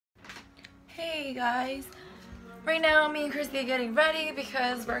Hey guys, right now me and Christy are getting ready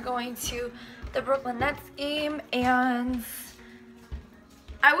because we're going to the Brooklyn Nets game, and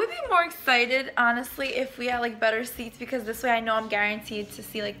I would be more excited honestly if we had like better seats, because this way I know I'm guaranteed to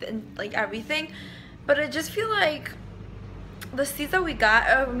see like everything. But I just feel like the seats that we got,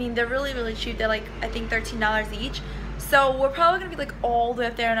 I mean, they're really cheap. They're like, I think $13 each, so we're probably gonna be like all the way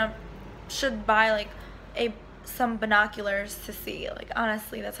up there, and I should buy like some binoculars to see. Like,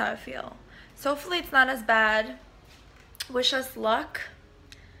 honestly, that's how I feel. So hopefully it's not as bad. Wish us luck,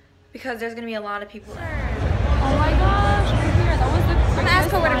 because there's gonna be a lot of people there. Oh my gosh, we're here. That was the quickest. I'm gonna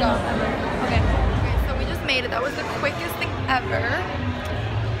ask her where to go. Okay, so we just made it. That was the quickest thing ever.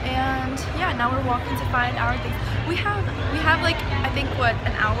 And yeah, now we're walking to find our things. We have like, I think, what,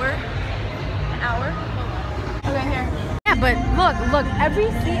 an hour? Okay, here. Yeah, but look, every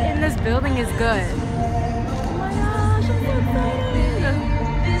seat in this building is good. Oh my gosh, I'm so excited.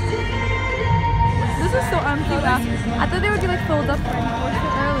 This is so empty. I thought they would be like filled up already. We're so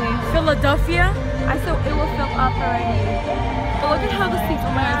early. Philadelphia? I saw it will fill up already. But look at how the seats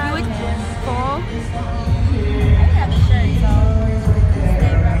are. If you like fall. I have a shirt, so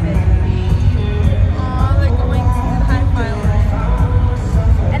stay rapid. Oh, they're going to do the high five.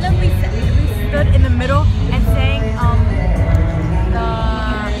 And then we stood in the middle and sang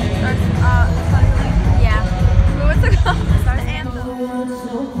what's it called?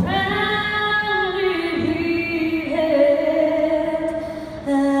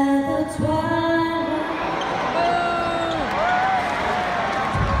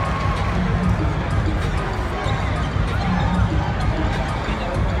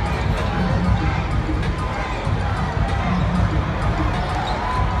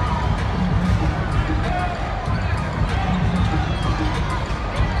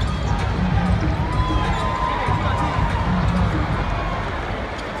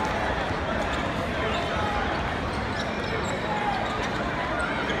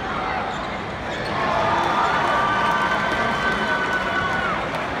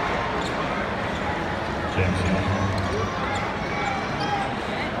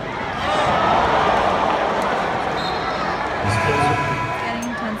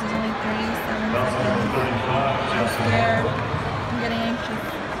 The anthem.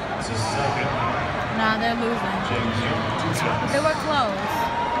 Nah, they're losing. They were close.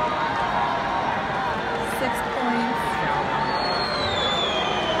 6 points.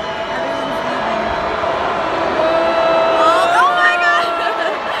 Everyone's leaving. Oh my god!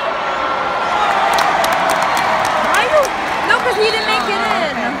 Why you? No, because he didn't make it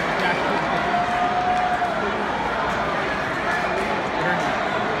in.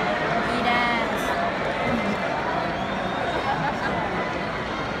 Eat ass.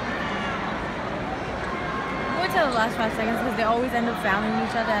 Till the last 5 seconds, because they always end up fouling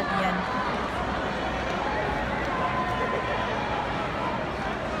each other at the end.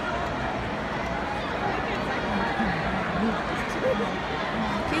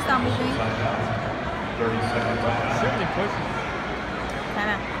 Please stop moving. 30 seconds.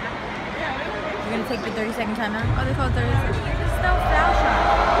 Timeout. You're gonna take the 30-second timeout? Oh, they call it 30 seconds. It's no foul shot.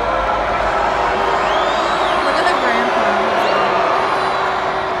 Look at the grandpa.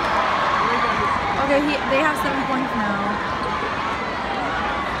 Okay, they have 7 points now.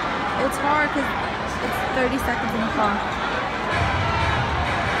 It's hard because it's 30 seconds in the clock.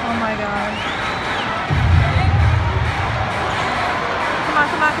 Oh my god.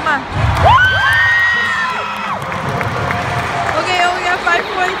 Come on. Okay, oh, we got 5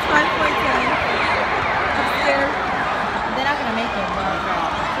 points. 5 points, guys. I'm scared. They're not gonna make it, but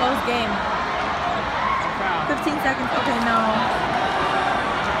close game. 15 seconds. Okay, no.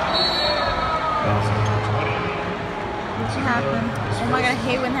 What happened? Oh my god, I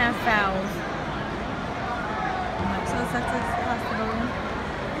hate when they have fouls. So the Celtics lost the ball.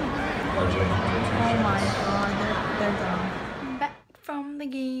 Oh my god, they're done. Back from the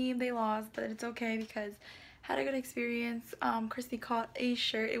game, they lost, but it's okay because I had a good experience. Christy caught a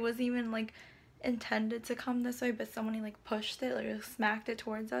shirt. It wasn't even like intended to come this way, but someone like pushed it, like smacked it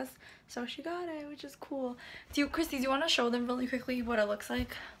towards us. So she got it, which is cool. Christy, do you want to show them really quickly what it looks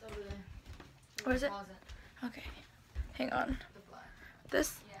like? It's over there. Where is it? Okay. Hang on.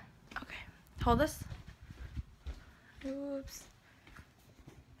 This? Yeah. Okay. Hold this. Oops.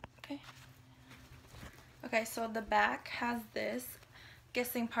 Okay. Okay, so the back has this.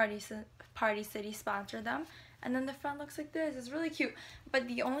 Guessing Party City sponsored them. And then the front looks like this. It's really cute. But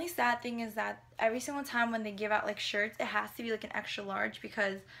the only sad thing is that every single time when they give out like shirts, it has to be like an extra large,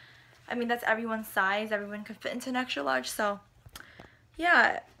 because I mean that's everyone's size. Everyone can fit into an extra large. So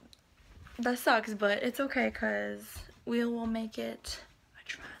yeah, that sucks, but it's okay because we will make it a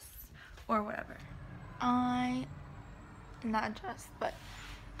dress or whatever. I, not just, but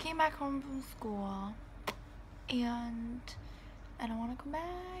came back home from school and I don't want to come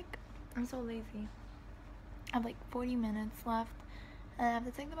back. I'm so lazy. I have like 40 minutes left and I have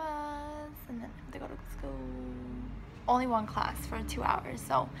to take the bus and then I have to go to school. Only one class for 2 hours,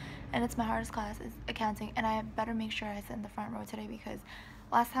 so, and it's my hardest class, is accounting, and I better make sure I sit in the front row today because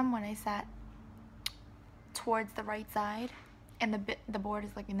last time when I sat towards the right side and the board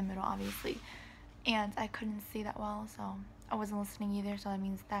is like in the middle obviously, and I couldn't see that well, so I wasn't listening either, so that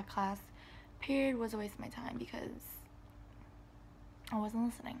means that class period was a waste of my time because I wasn't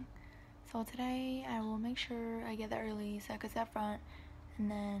listening. So today I will make sure I get there early so I could sit up front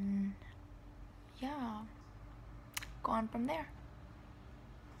and then yeah, go on from there.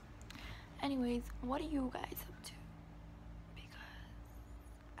 Anyways, what are you guys up to? Because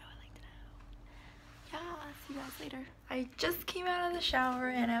I would like to know. Yeah, I'll see you guys later. I just came out of the shower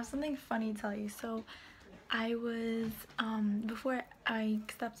and I have something funny to tell you. So I was, before I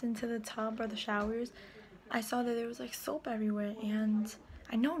stepped into the tub or the showers, I saw that there was like soap everywhere, and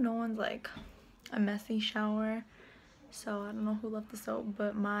I know no one's like a messy shower, so I don't know who left the soap,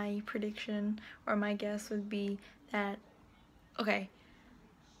 but my prediction or my guess would be that, okay,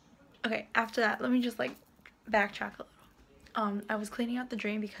 after that, let me just like backtrack a little. I was cleaning out the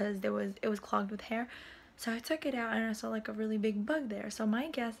drain because it was clogged with hair, so I took it out and I saw like a really big bug there. So my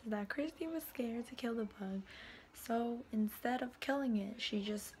guess is that Christy was scared to kill the bug, so instead of killing it, she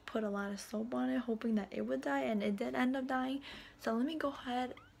just put a lot of soap on it, hoping that it would die, and it did end up dying. So let me go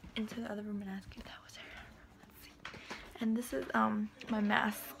ahead into the other room and ask if that was her. Let's see. And this is my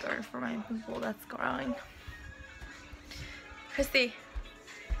mask for my pimple that's growing. Christy,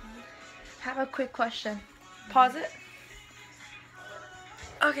 I have a quick question. Pause it.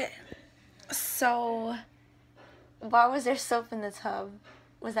 Okay, so why was there soap in the tub?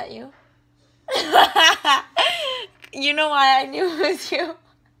 Was that you? You know why I knew it was you?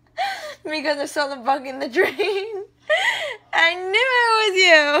 Because I saw the bug in the drain. I knew it was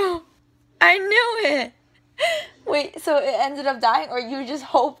you. I knew it. Wait, so it ended up dying, or you just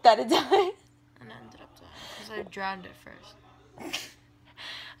hoped that it died? And it ended up dying because I drowned it first.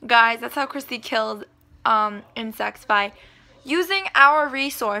 Guys, that's how Christy killed insects, by using our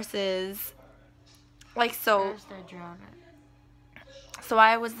resources, like soap. First I drowned it. So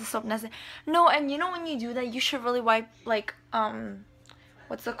why was the soap necessary? No, and you know when you do that, you should really wipe, like,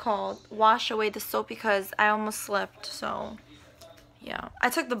 what's it called? Wash away the soap, because I almost slipped, so, yeah. I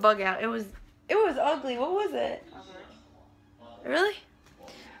took the bug out. It was ugly. What was it? Really?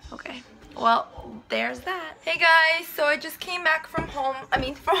 Okay. Well, there's that. Hey guys, so I just came back from home.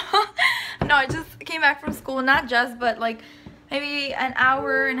 No, I just came back from school. Not just, but like maybe an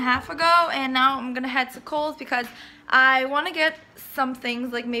hour and a half ago. And now I'm gonna head to Kohl's because I want to get some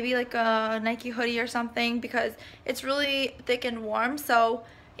things, like maybe like a Nike hoodie or something, because it's really thick and warm. So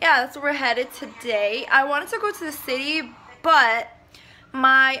yeah, that's where we're headed today. I wanted to go to the city, but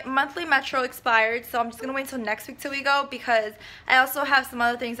my monthly Metro expired, so I'm just gonna wait until next week till we go, because I also have some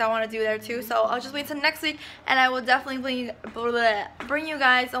other things I want to do there too. So I'll just wait till next week, and I will definitely bring you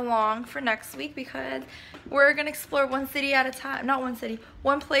guys along for next week, because we're gonna explore one city at a time. Not one city,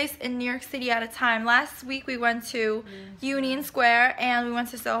 one place in New York City at a time. Last week we went to Union Square, and we went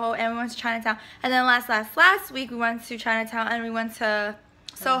to Soho, and we went to Chinatown, and then last week we went to Chinatown and we went to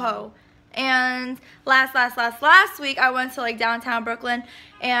Soho. And last week I went to like downtown Brooklyn,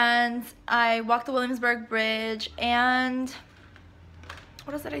 and I walked the Williamsburg Bridge, and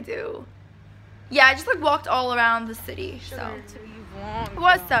what else did I do? Yeah, I just like walked all around the city. So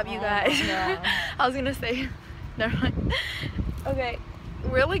what's up, you guys? I was gonna say, never mind. Okay,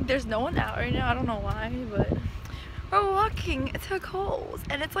 we're like, there's no one out right now. I don't know why, but we're walking to Kohl's,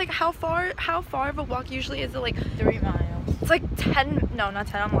 and it's like, how far of a walk usually is it? Like 3 miles. It's like 10, no, not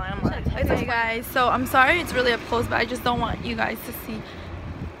 10, I'm lying. Okay guys, so I'm sorry it's really up close, but I just don't want you guys to see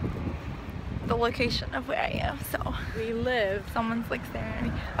the location of where I am. So We live. someone's like staring at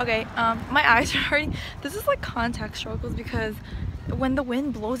me. Okay, my eyes are hurting. This is like contact struggles, because when the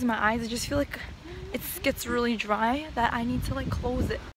wind blows in my eyes, I just feel like it gets really dry, that I need to like close it.